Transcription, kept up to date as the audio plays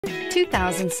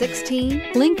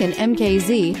2016 Lincoln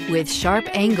MKZ. With sharp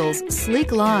angles,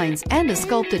 sleek lines, and a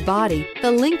sculpted body,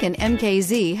 the Lincoln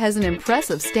MKZ has an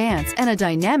impressive stance and a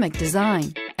dynamic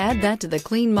design. Add that to the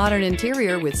clean modern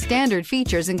interior with standard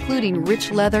features including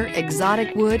rich leather,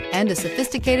 exotic wood, and a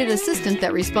sophisticated assistant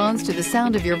that responds to the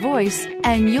sound of your voice,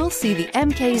 and you'll see the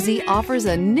MKZ offers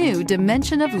a new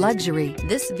dimension of luxury.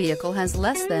 This vehicle has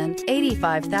less than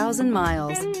 85,000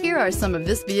 miles. Here are some of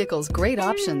this vehicle's great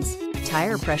options: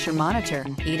 tire pressure monitor,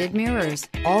 heated mirrors,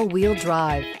 all-wheel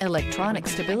drive, electronic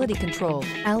stability control,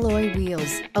 alloy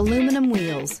wheels, aluminum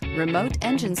wheels, remote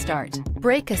engine start,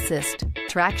 brake assist,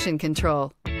 traction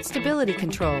control, stability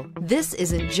control. This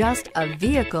isn't just a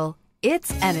vehicle,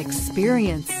 it's an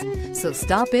experience. So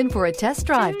stop in for a test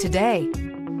drive today.